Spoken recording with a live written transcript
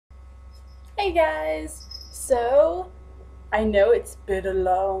Hey guys! So, I know it's been a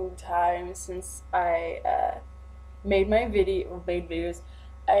long time since I made videos.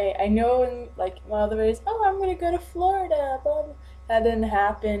 I know in like one of the videos, oh, I'm gonna go to Florida, blah, blah. That didn't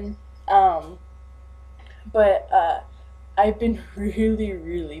happen. Um, but I've been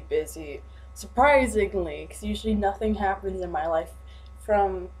really busy, surprisingly, because usually nothing happens in my life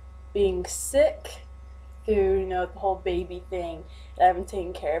from being sick through, the whole baby thing, and I've been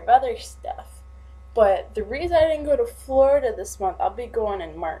taking care of other stuff. But the reason I didn't go to Florida this month, I'll be going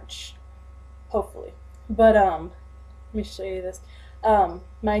in March, hopefully. But let me show you this.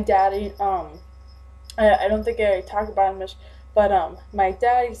 My daddy, I don't think I talked about him much, but my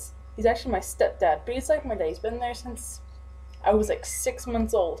daddy's he's actually my stepdad, but he's like my dad. He's been there since I was like 6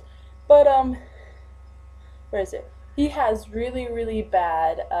 months old. But where is it? He has really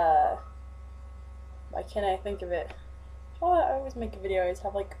bad why can't I think of it? Oh, I always make a video. I always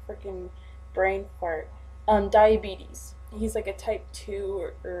have like a freaking brain fart. Diabetes. He's like a type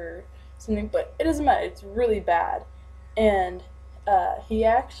 2 or something, but it doesn't matter. It's really bad. And he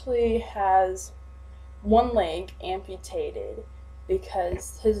actually has one leg amputated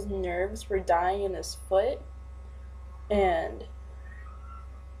because his nerves were dying in his foot. And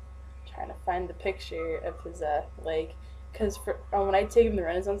I'm trying to find the picture of his leg. Because when I take him to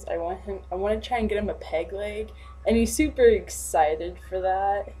Renaissance, I want to try and get him a peg leg, and he's super excited for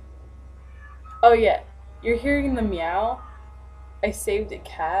that. Oh yeah, you're hearing the meow. I saved a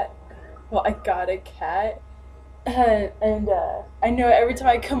cat. Well, I got a cat, and I know every time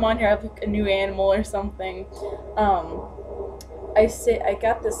I come on here, I have like a new animal or something. I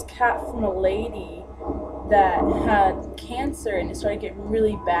got this cat from a lady that had cancer and it started getting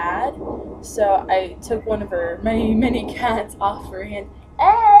really bad. So I took one of her many cats off her hand.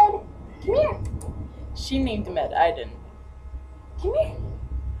 Ed, come here. She named him Ed. I didn't. Come here.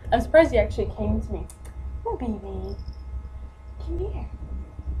 I'm surprised he actually came to me. Oh, baby. Come here.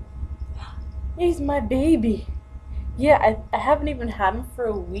 He's my baby. Yeah, I haven't even had him for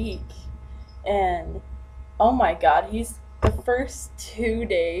a week. And oh my god, he's the first 2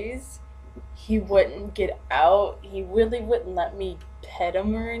 days he wouldn't get out. He really wouldn't let me pet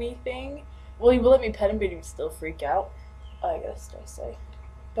him or anything. Well, he would let me pet him, but he would still freak out. Oh, I gotta stay safe.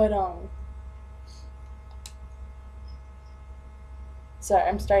 But sorry,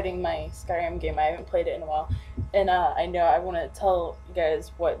 I'm starting my Skyrim game. I haven't played it in a while, and I know I want to tell you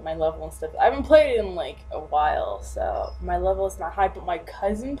guys what my level and stuff. I haven't played it in like a while, so my level is not high. But my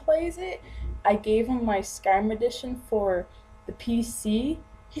cousin plays it. I gave him my Skyrim edition for the PC.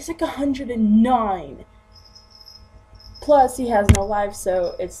 He's like 109. Plus, he has no life,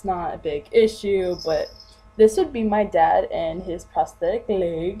 so it's not a big issue. But this would be my dad and his prosthetic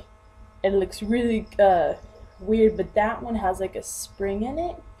leg. It looks really weird, but that one has like a spring in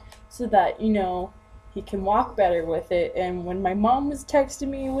it, so that he can walk better with it. And when my mom was texting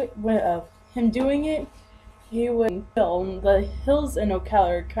me of him doing it, he would film. The hills in Ocala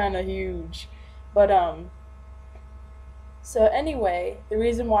are kind of huge, but so anyway, the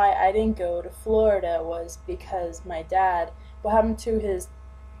reason why I didn't go to Florida was because my dad, what happened to his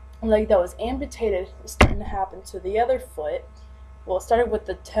leg that was amputated was starting to happen to the other foot. Well, it started with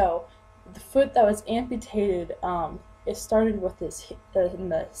the toe. The foot that was amputated, it started with his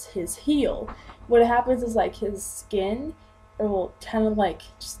heel. What happens is like his skin, it will kind of like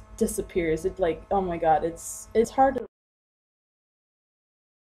just disappears. It like, oh my god, it's hard to.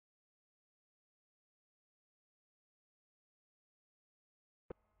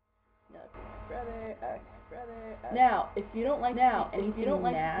 Now, if you don't like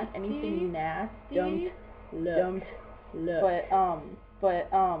anything nasty, don't look.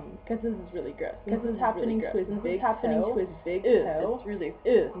 Because this is really gross. Because it's happening to his big toe. It's really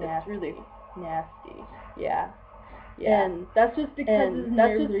nasty. Yeah. And that's just because his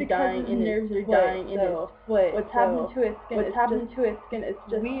nerves are dying in his foot. What's happened to his skin is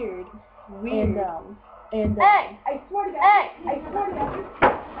just weird. And hey, I swear to God.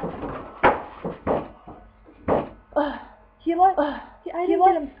 I didn't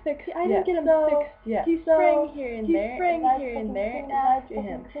get him fixed. Yeah. He sprang here and there. And that's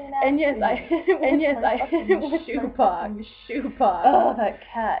him. And yes, I hit him with shoepox. Oh, that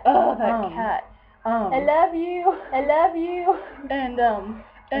cat. I love you. And okay,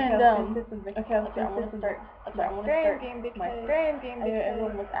 I'm gonna start my Skyrim game because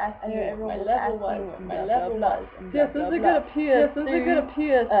everyone was asking what my level was. Yes, this is a good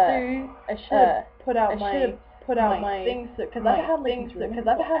PS3. I should put out my things because I've had like people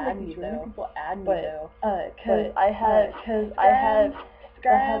add me though. Because I had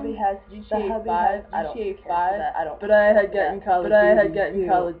hubby has GTA 5. I don't care for that. I don't. But I had gotten Call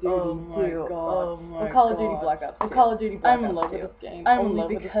of Duty too. Oh my god. Call of Duty Black Ops 2. Call of Duty Black Ops 2. I'm in love with this game.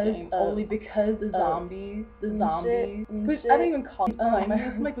 Only because the zombies. Which I don't even call. My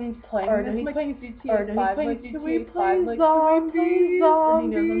husband's playing. He's playing GTA 5. Like, can we play zombies?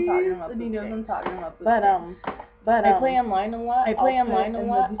 And he knows I'm talking about this. But I play online a lot.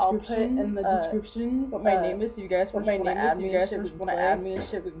 I'll put in the description what my name is. So you guys want to add me and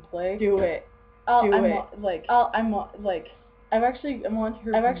shit, we can play. Do it. I'm on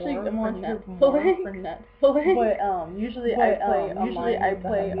here for Netflix. But usually I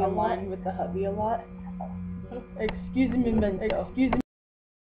play online with the hubby a lot. Excuse me, Mento.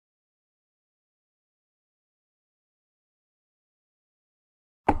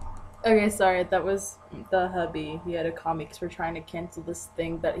 Okay, sorry, that was the hubby. He had to call me because we're trying to cancel this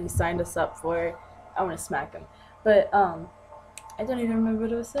thing that he signed us up for. I want to smack him. But, I don't even remember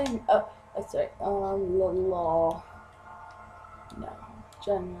what I was saying. Oh, that's right. Law. No.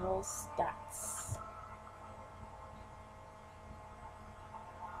 General stats.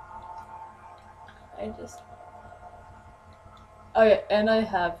 Oh yeah, and I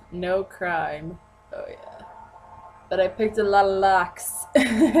have no crime. Oh yeah. But I picked a lot of locks.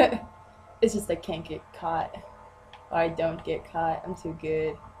 It's just I can't get caught. Or I don't get caught. I'm too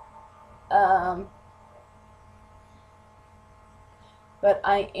good. But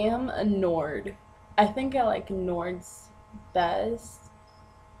I am a Nord. I think I like Nords best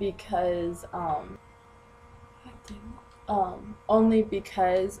because only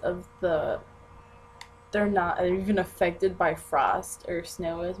because of they're not even affected by frost or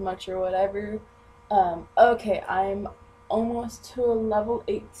snow as much or whatever. Okay, I'm almost to a level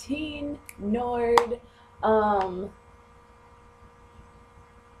 18 Nord. God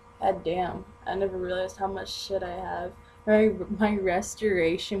damn, I never realized how much shit I have. My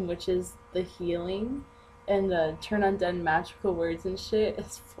restoration, which is the healing, and the turn on dead magical words and shit,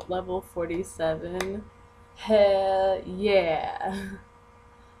 is level 47. Hell yeah.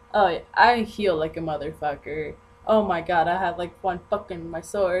 Oh yeah, I heal like a motherfucker. Oh my god, I have like one fucking my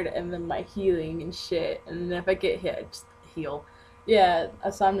sword and then my healing and shit, and then if I get hit, I just heal. Yeah,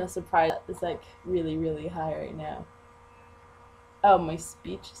 so I'm not surprised. It's like really, really high right now. Oh, my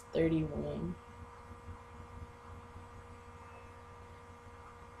speech is 31.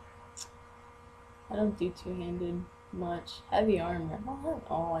 I don't do two-handed much. Heavy armor.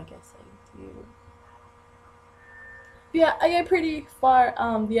 Oh, I guess I do. Yeah, I get pretty far.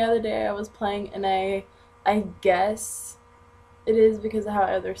 The other day I was playing and I guess it is because of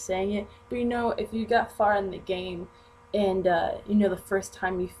how they're saying it. But you know, if you got far in the game and you know the first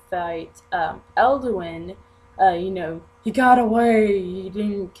time you fight Elduin, you know, he got away, you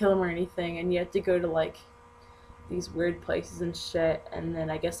didn't kill him or anything, and you have to go to like these weird places and shit, and then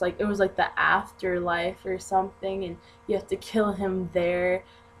I guess like it was like the afterlife or something, and you have to kill him there.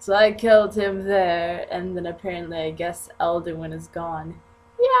 So I killed him there, and then apparently I guess Elduin is gone.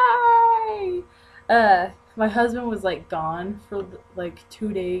 Yay! My husband was like gone for like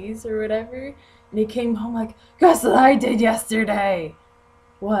 2 days or whatever, and he came home like, guess what I did yesterday?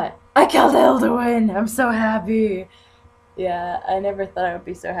 What? I killed Elduin! I'm so happy! Yeah, I never thought I would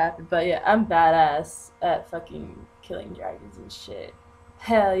be so happy, but yeah, I'm badass at fucking killing dragons and shit.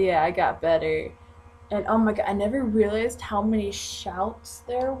 Hell yeah, I got better. And oh my god, I never realized how many shouts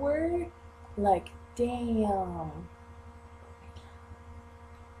there were. Like, damn.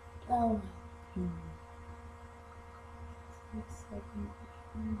 Oh.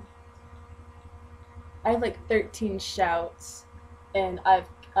 I have like 13 shouts, and I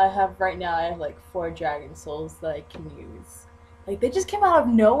have right now. I have like 4 dragon souls that I can use. Like they just came out of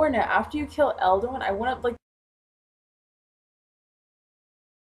nowhere now. After you kill Elduin, I went up like.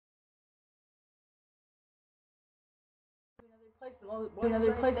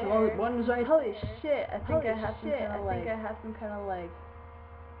 Another place, one was right. Holy shit! I think I have some kind of like.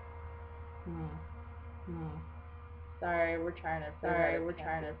 Sorry, we're trying to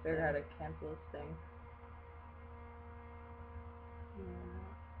figure out how to cancel this thing.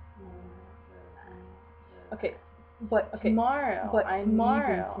 Okay, but tomorrow I'm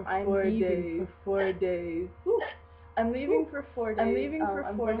leaving for 4 days. I'm leaving for 4 days.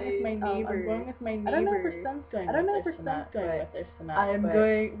 I'm going with my neighbor. I don't know if her son's going with us or not.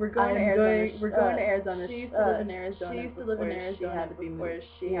 We're going to Arizona. She used to live in Arizona. She had to be moved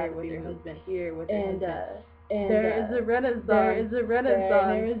here with her husband. And there is a Renaissance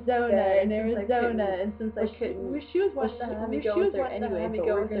in Arizona, and since I couldn't, she was wanting to have me go with her anyway,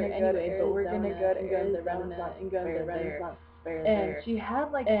 but we're gonna go to Arizona and go to the Renaissance fair there. And she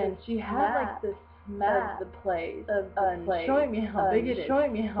had like this map of the place, showing me how big it is.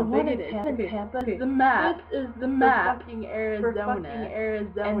 Showing me how big it is. Tampa. Okay, the map. This is the For map fucking for Arizona. fucking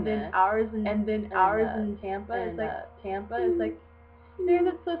Arizona. And then ours in Tampa. and, It's like Tampa. it's like. Dude,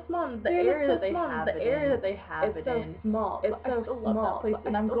 it's so small. The area that they have it It's so in. small. It's but I so still small. love that place,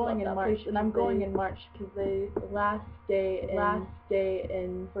 and I'm going in March. Because the last day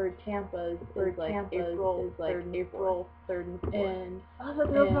in for Tampa's is like April 3rd and 4th. And on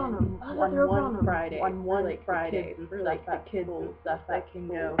one Friday for like the kids school and stuff that can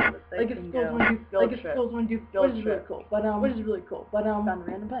go. Like if schools want to do field trips. Which is really cool. Which is really cool. But found a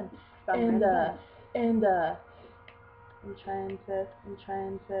random pen. I'm trying to.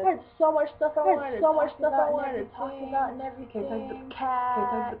 I had so much stuff I wanted to talk about and everything. Talk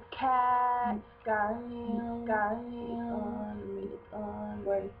about the cat.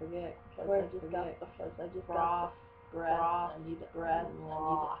 Where to forget? Because I just got the breath. I need breath.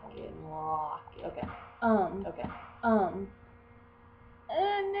 Lock it. Okay. Okay.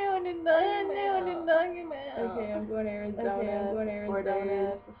 Okay, I'm going to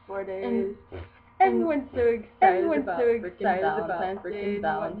Arizona. 4 days. Everyone's so excited about freaking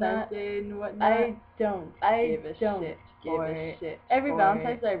Valentine's Day and whatnot. I don't give a shit. Every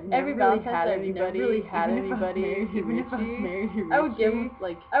Valentine's Day, I've never really had anybody, even if I'm married to Richie, I would give him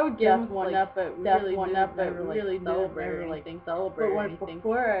Death one like, up, but death really one up, but really celebrate never anything. But before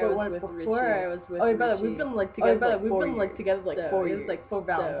I was with Richie. Oh, brother, we've been like together together like 4 years. It was like 4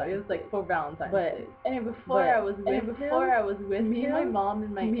 Valentine's. It was like 4 Valentine's. But days. and before I was with me and my him, mom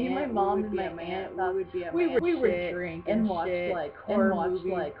and my aunt, we would be at my aunt's we would shit drink and and watch shit like and horror watch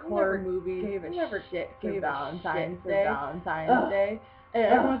movies. like We horror never movies. Gave a We never shit gave for a Valentine's shit Day. for Valentine's Day. And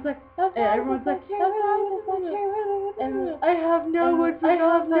everyone's like, that's and everyone's like, and I have no one for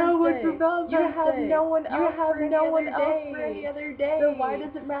Valentine's Day. You have no one else for any other day. So why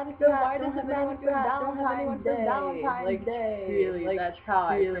does it matter for Valentine's Day? Like, really, like, that's how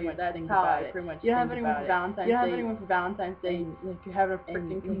I pretty much think about it. You don't have anyone for Valentine's Day. You don't have anyone for Valentine's Day. Like, you have a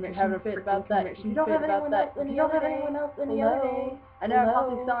freaking conviction fit about that. You don't have anyone else any other day. I know I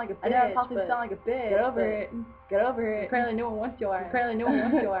probably sound like a bitch. Get over it. Apparently no one wants you.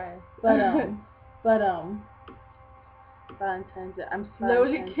 Valentine's Day. I'm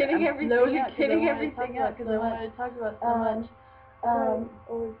slowly kidding everything out because I wanted to talk about so much.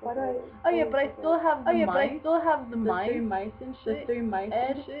 But I still have the mice. The 3 mice and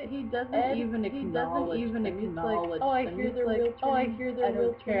shit. He doesn't even acknowledge them. Like, I hear they're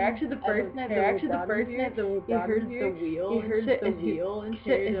wheelchair. Actually, the first night that we heard the wheel and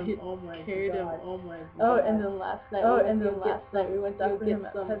carried him. Oh my god. Oh, and then last night we went to get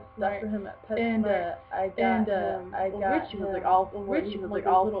some stuff for him at PetSmart. I got Richie was like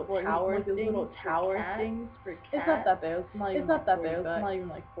all little tower things for cats. It's not that bad. It's not even that bad. It's not even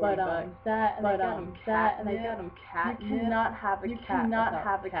like $40. I got him catnip. You cannot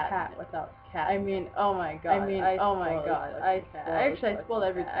have a cat without cat. I mean, oh my god. I spoiled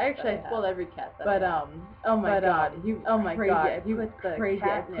every cat. But oh my god. He put the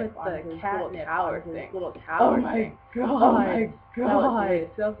catnip on his little tower thing. Oh my god.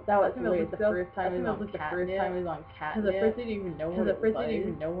 That was the first time he was on catnip. Because at first he didn't even know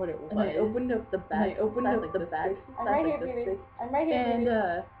what it was. And I opened up the bag. I'm right here, baby.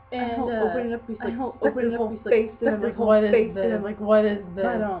 And opening up, he's like, face, and I'm like, what is this?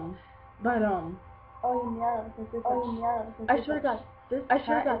 But I swear to God, this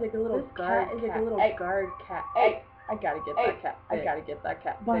cat is like a little guard cat. Hey, I gotta get that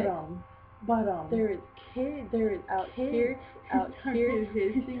cat. But there is kids out here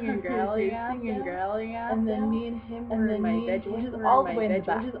hissing and growling at them. And then me and him were in my bedroom, which is all the way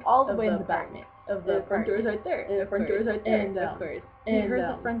in the back. Of the front door's right there. And of course. He heard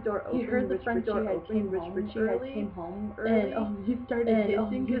the front door open, which Richie had came home early. And he started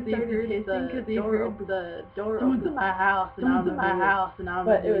hissing because he heard the door open. Someone's in my house, and I'm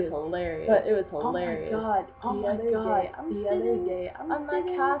But it was hilarious. Oh my god. The other day, I'm on my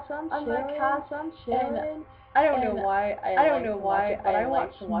couch, I'm chilling. I don't know why I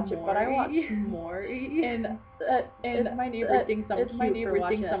like to watch it, but I watch more. And if my neighbor thinks I'm cute for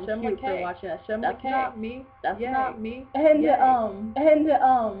watching that show, that's not me. That's not me. And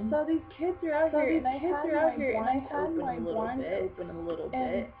so these kids are out here, and I had my blinds open a little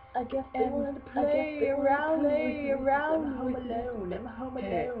bit. I guess they wanted to play around. I'm home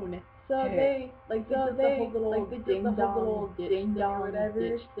alone. So they did the whole little ding dong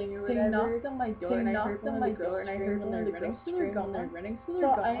ditch thing or whatever. They knocked on my door, and I heard one of the girls scream when they're running. So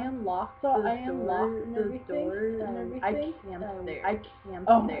I unlocked the doors and everything. I camped there.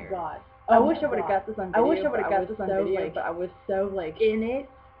 Oh my god. I wish I would have got this on video, but I was so in it.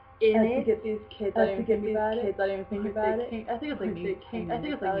 in to it. get these kids. I didn't even think about it. I didn't even think about it. I think it's like they came. I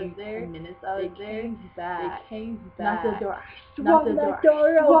think it's like 10 minutes I was there. They came back. Knocked the door. Knocked the door.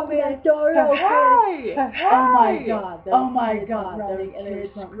 Swung that door open. Hey! Oh my God! Oh my God! Running and they were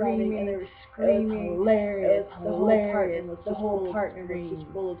screaming and they were It screaming. was hilarious. The whole apartment was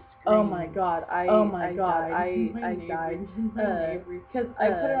just full of screams. Oh my God! I died. Because I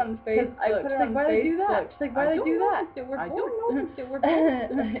put it on Facebook. I put it on Why did they do Facebook. that? She's like, why did they do that? I don't know. They were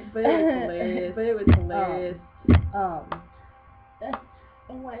bored. But it was hilarious.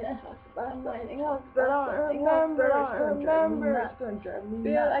 Oh my God.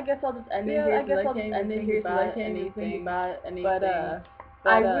 Yeah, I guess I'll just end it here because I can't even think about anything. But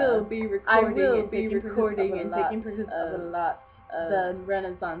I will be recording and taking pictures of a lot. The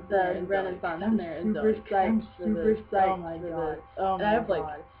Renaissance Fair in Arizona. Super psyched. Oh my God. And I have like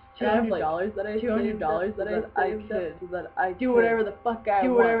 $200 that I saved so that I do whatever the fuck I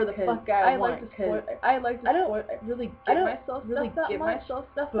want. I like to really give myself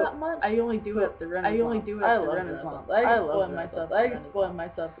stuff that much. I only do it at the Renaissance. I love myself. I spoil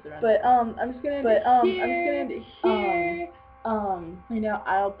myself at the Renaissance. But I'm just gonna end it here.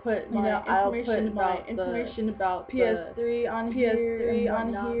 I'll put my information about PS3 on here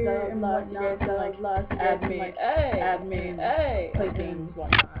and whatnot. Add me, play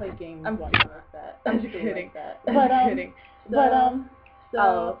games, I'm kidding.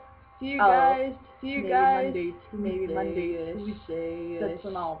 So see you guys. Maybe Monday, Tuesday. That's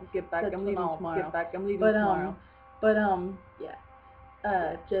when I'll get back. I'm leaving tomorrow. But yeah.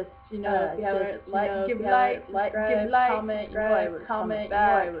 Just if you haven't give like, comment, I would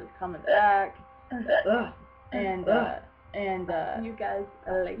comment back. And you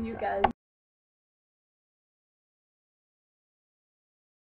guys,